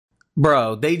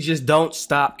Bro, they just don't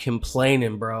stop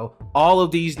complaining, bro. All of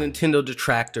these Nintendo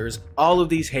detractors, all of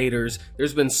these haters,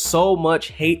 there's been so much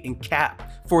hate and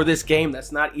cap for this game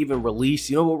that's not even released.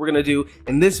 You know what we're gonna do?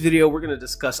 In this video, we're gonna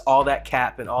discuss all that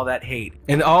cap and all that hate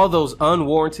and all those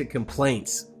unwarranted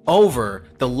complaints over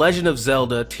The Legend of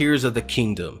Zelda Tears of the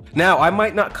Kingdom. Now, I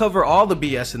might not cover all the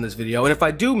BS in this video, and if I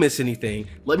do miss anything,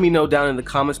 let me know down in the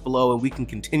comments below and we can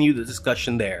continue the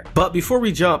discussion there. But before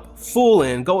we jump full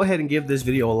in, go ahead and give this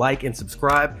video a like and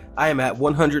subscribe. I am at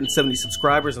 170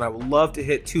 subscribers and I would love to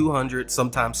hit 200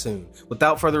 sometime soon.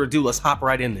 Without further ado, let's hop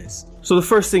right in this. So the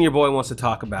first thing your boy wants to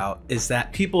talk about is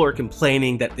that people are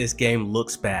complaining that this game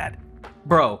looks bad.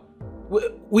 Bro,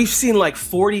 we've seen like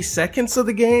 40 seconds of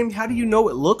the game. How do you know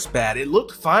it looks bad? It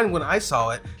looked fine when I saw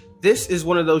it. This is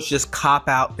one of those just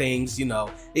cop-out things, you know.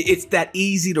 It's that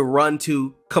easy to run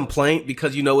to complaint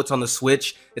because you know it's on the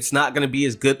Switch. It's not going to be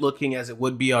as good looking as it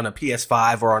would be on a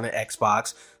PS5 or on an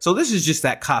Xbox. So this is just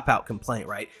that cop-out complaint,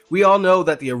 right? We all know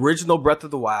that the original Breath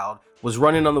of the Wild was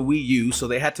running on the Wii U, so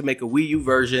they had to make a Wii U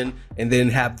version and then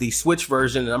have the Switch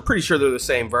version, and I'm pretty sure they're the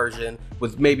same version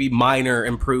with maybe minor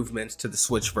improvements to the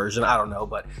Switch version. I don't know,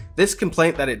 but this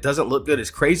complaint that it doesn't look good is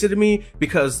crazy to me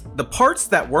because the parts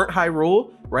that weren't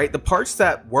Hyrule, right, the parts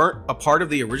that weren't a part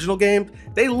of the original game,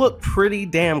 they look pretty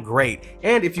damn great.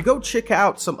 And if you go check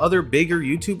out some other bigger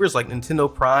YouTubers like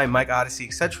Nintendo Prime, Mike Odyssey,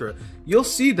 etc., you'll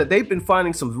see that they've been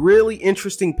finding some really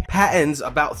interesting patterns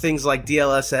about things like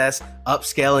DLSS,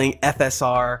 upscaling,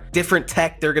 FSR, different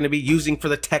tech they're going to be using for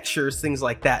the textures, things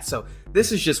like that. So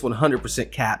this is just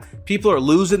 100% cap. People are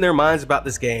losing their minds about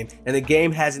this game, and the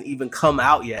game hasn't even come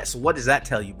out yet. So what does that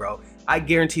tell you, bro? I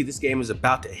guarantee this game is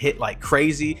about to hit like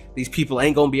crazy. These people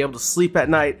ain't gonna be able to sleep at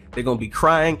night. They're gonna be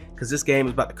crying because this game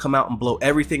is about to come out and blow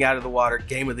everything out of the water.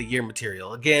 Game of the year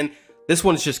material. Again, this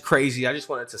one's just crazy. I just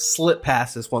wanted to slip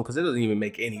past this one because it doesn't even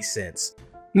make any sense.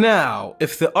 Now,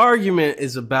 if the argument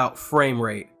is about frame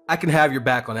rate, I can have your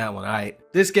back on that one, alright?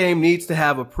 This game needs to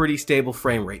have a pretty stable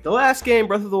frame rate. The last game,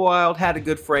 Breath of the Wild, had a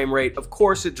good frame rate. Of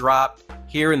course, it dropped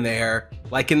here and there,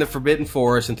 like in the Forbidden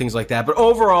Forest and things like that. But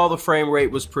overall, the frame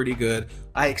rate was pretty good.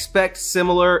 I expect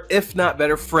similar, if not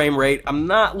better, frame rate. I'm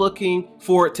not looking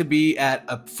for it to be at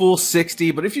a full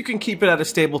 60, but if you can keep it at a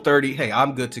stable 30, hey,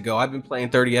 I'm good to go. I've been playing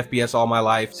 30 FPS all my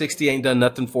life. 60 ain't done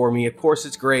nothing for me. Of course,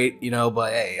 it's great, you know,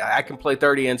 but hey, I can play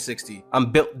 30 and 60.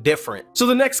 I'm built different. So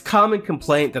the next common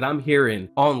complaint that I'm hearing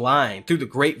online through the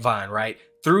grapevine, right,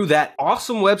 through that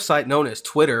awesome website known as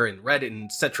Twitter and Reddit and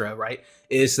etc., right,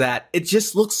 is that it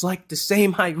just looks like the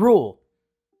same Hyrule.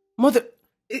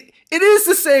 It is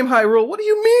the same Hyrule. What do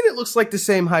you mean it looks like the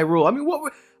same Hyrule? I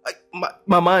mean,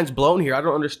 my mind's blown here. I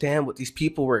don't understand what these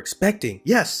people were expecting.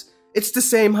 Yes, it's the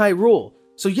same Hyrule.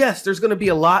 So yes, there's going to be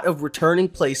a lot of returning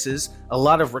places, a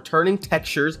lot of returning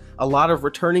textures, a lot of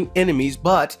returning enemies,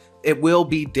 but it will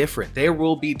be different. There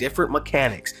will be different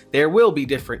mechanics. There will be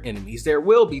different enemies. There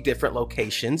will be different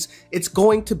locations. It's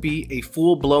going to be a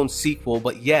full-blown sequel,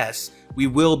 but yes, we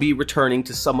will be returning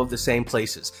to some of the same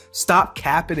places. Stop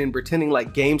capping and pretending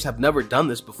like games have never done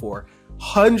this before.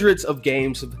 Hundreds of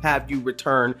games have had you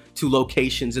return to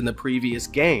locations in the previous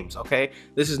games, okay?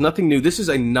 This is nothing new. This is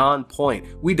a non-point.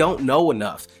 We don't know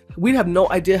enough. We have no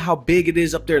idea how big it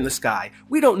is up there in the sky.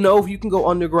 We don't know if you can go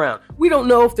underground. We don't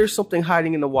know if there's something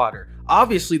hiding in the water.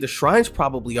 Obviously, the shrines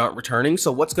probably aren't returning,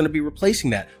 so what's going to be replacing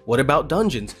that? What about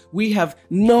dungeons? We have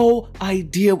no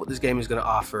idea what this game is going to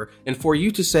offer, and for you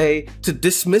to say, to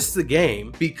dismiss the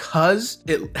game because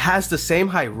it has the same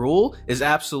Hyrule is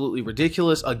absolutely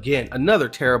ridiculous. Again, another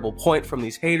terrible point from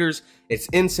these haters. It's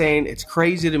insane. It's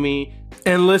crazy to me.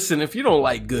 And listen, if you don't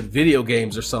like good video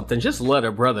games or something, just let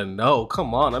a brother know.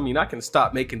 Come on. I mean, I can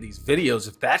stop making these videos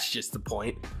if that's just the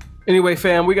point. Anyway,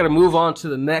 fam, we got to move on to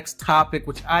the next topic,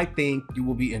 which I think you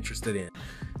will be interested in.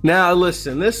 Now,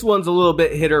 listen, this one's a little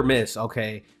bit hit or miss,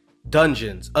 okay?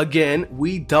 Dungeons. Again,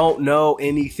 we don't know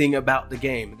anything about the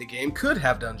game. The game could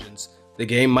have dungeons. The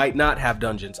game might not have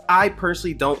dungeons. I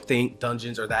personally don't think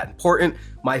dungeons are that important.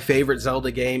 My favorite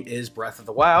Zelda game is Breath of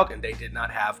the Wild, and it did not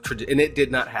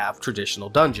have traditional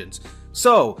dungeons.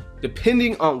 So,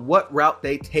 depending on what route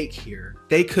they take here,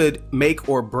 they could make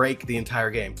or break the entire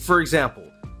game. For example,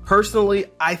 personally,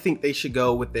 I think they should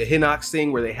go with the Hinox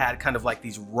thing where they had kind of like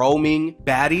these roaming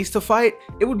baddies to fight.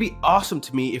 It would be awesome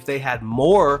to me if they had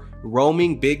more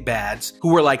roaming big bads who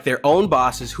were like their own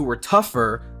bosses, who were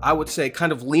tougher. I would say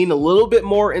kind of lean a little bit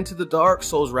more into the Dark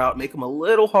Souls route, make them a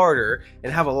little harder,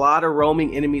 and have a lot of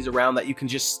roaming enemies around that you can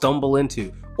just stumble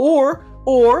into. Or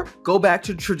go back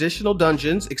to traditional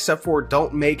dungeons, except for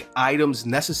don't make items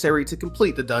necessary to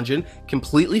complete the dungeon.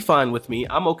 Completely fine with me.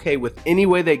 I'm okay with any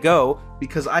way they go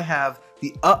because I have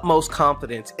the utmost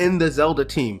confidence in the Zelda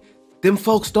team. Them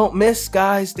folks don't miss,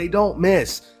 guys. They don't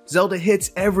miss. Zelda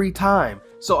hits every time.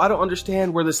 So I don't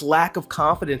understand where this lack of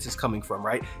confidence is coming from,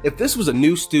 right? If this was a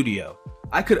new studio,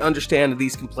 I could understand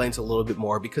these complaints a little bit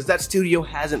more because that studio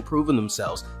hasn't proven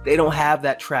themselves. They don't have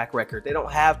that track record. They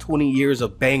don't have 20 years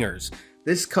of bangers.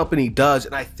 This company does,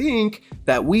 and I think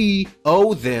that we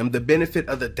owe them the benefit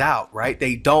of the doubt, right?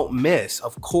 They don't miss.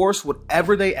 Of course,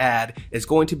 whatever they add is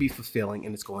going to be fulfilling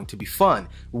and it's going to be fun.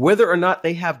 Whether or not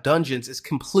they have dungeons is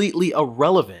completely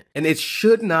irrelevant, and it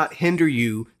should not hinder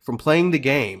you from playing the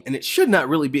game, and it should not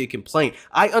really be a complaint.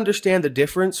 I understand the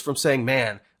difference from saying,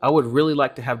 man, I would really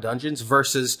like to have dungeons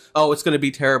versus, oh, it's going to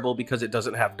be terrible because it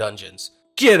doesn't have dungeons.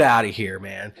 Get out of here,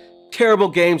 man. Terrible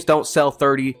games don't sell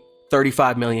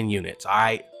 35 million units, all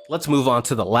right? Let's move on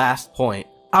to the last point.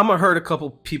 I'm gonna hurt a couple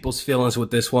people's feelings with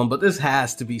this one, but this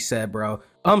has to be said, bro.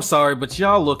 I'm sorry, but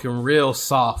y'all looking real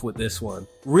soft with this one.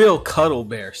 Real cuddle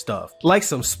bear stuff. Like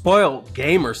some spoiled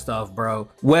gamer stuff, bro.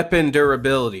 Weapon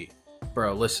durability.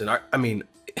 Bro, listen, I mean,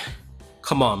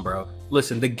 come on, bro.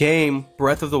 Listen, the game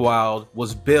Breath of the Wild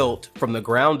was built from the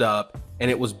ground up, and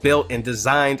it was built and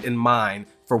designed in mind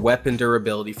for weapon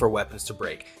durability, for weapons to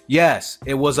break. Yes,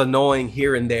 it was annoying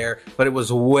here and there, but it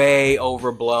was way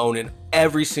overblown, and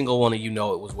every single one of you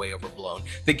know it was way overblown.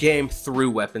 The game threw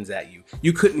weapons at you.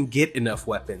 You couldn't get enough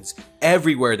weapons.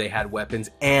 Everywhere they had weapons,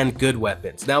 and good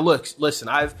weapons. Now look, listen,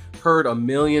 I've heard a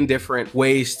million different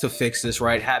ways to fix this,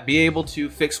 right? Be able to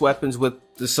fix weapons with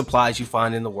the supplies you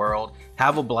find in the world,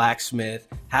 have a blacksmith,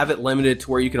 have it limited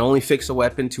to where you can only fix a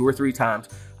weapon 2 or 3 times.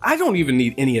 I don't even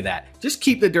need any of that. Just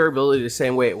keep the durability the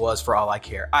same way it was for all I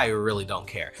care. I really don't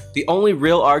care. The only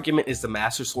real argument is the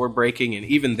Master Sword breaking, and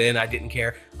even then I didn't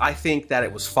care. I think that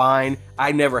it was fine.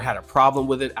 I never had a problem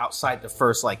with it outside the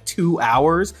first like 2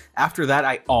 hours. After that,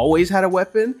 I always had a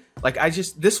weapon. Like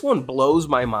this one blows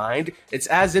my mind. It's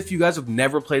as if you guys have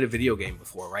never played a video game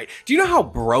before, right? Do you know how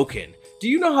broken, do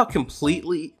you know how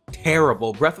completely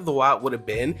terrible Breath of the Wild would have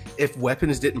been if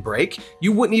weapons didn't break?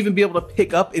 You wouldn't even be able to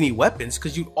pick up any weapons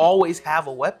because you'd always have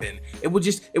a weapon. It would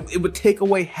just, it would take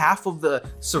away half of the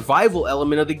survival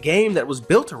element of the game that was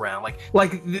built around.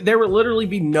 Like there would literally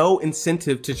be no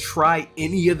incentive to try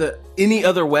any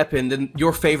other weapon than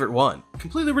your favorite one.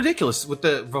 Completely ridiculous. With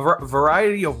the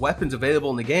variety of weapons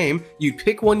available in the game, you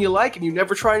pick one you like and you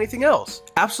never try anything else.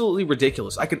 Absolutely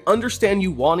ridiculous. I can understand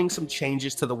you wanting some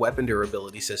changes to the weapon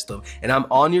durability system, and I'm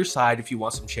on your side if you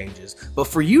want some changes, but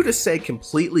for you to say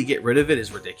completely get rid of it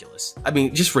is ridiculous. I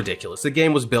mean, just ridiculous. The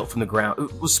game was built from the ground.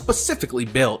 It was specifically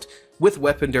built with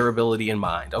weapon durability in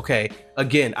mind, okay?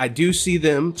 Again, I do see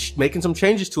them making some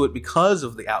changes to it because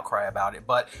of the outcry about it,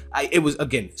 but it was,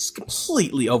 again, it's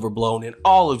completely overblown, and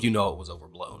all of you know it was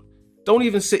overblown. Don't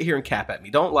even sit here and cap at me.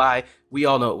 Don't lie. We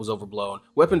all know it was overblown.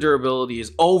 Weapon durability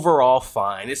is overall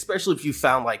fine, especially if you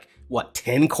found like, what,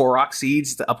 10 Korok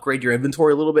seeds to upgrade your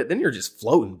inventory a little bit. Then you're just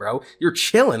floating, bro. You're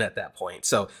chilling at that point.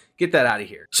 So get that out of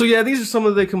here. So yeah, these are some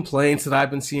of the complaints that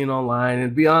I've been seeing online.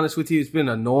 And to be honest with you, it's been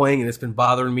annoying and it's been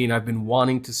bothering me and I've been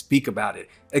wanting to speak about it.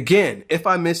 Again, if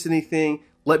I missed anything,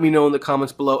 let me know in the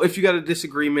comments below. If you got a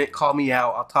disagreement, call me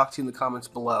out. I'll talk to you in the comments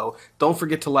below. Don't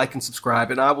forget to like and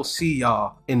subscribe, and I will see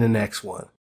y'all in the next one.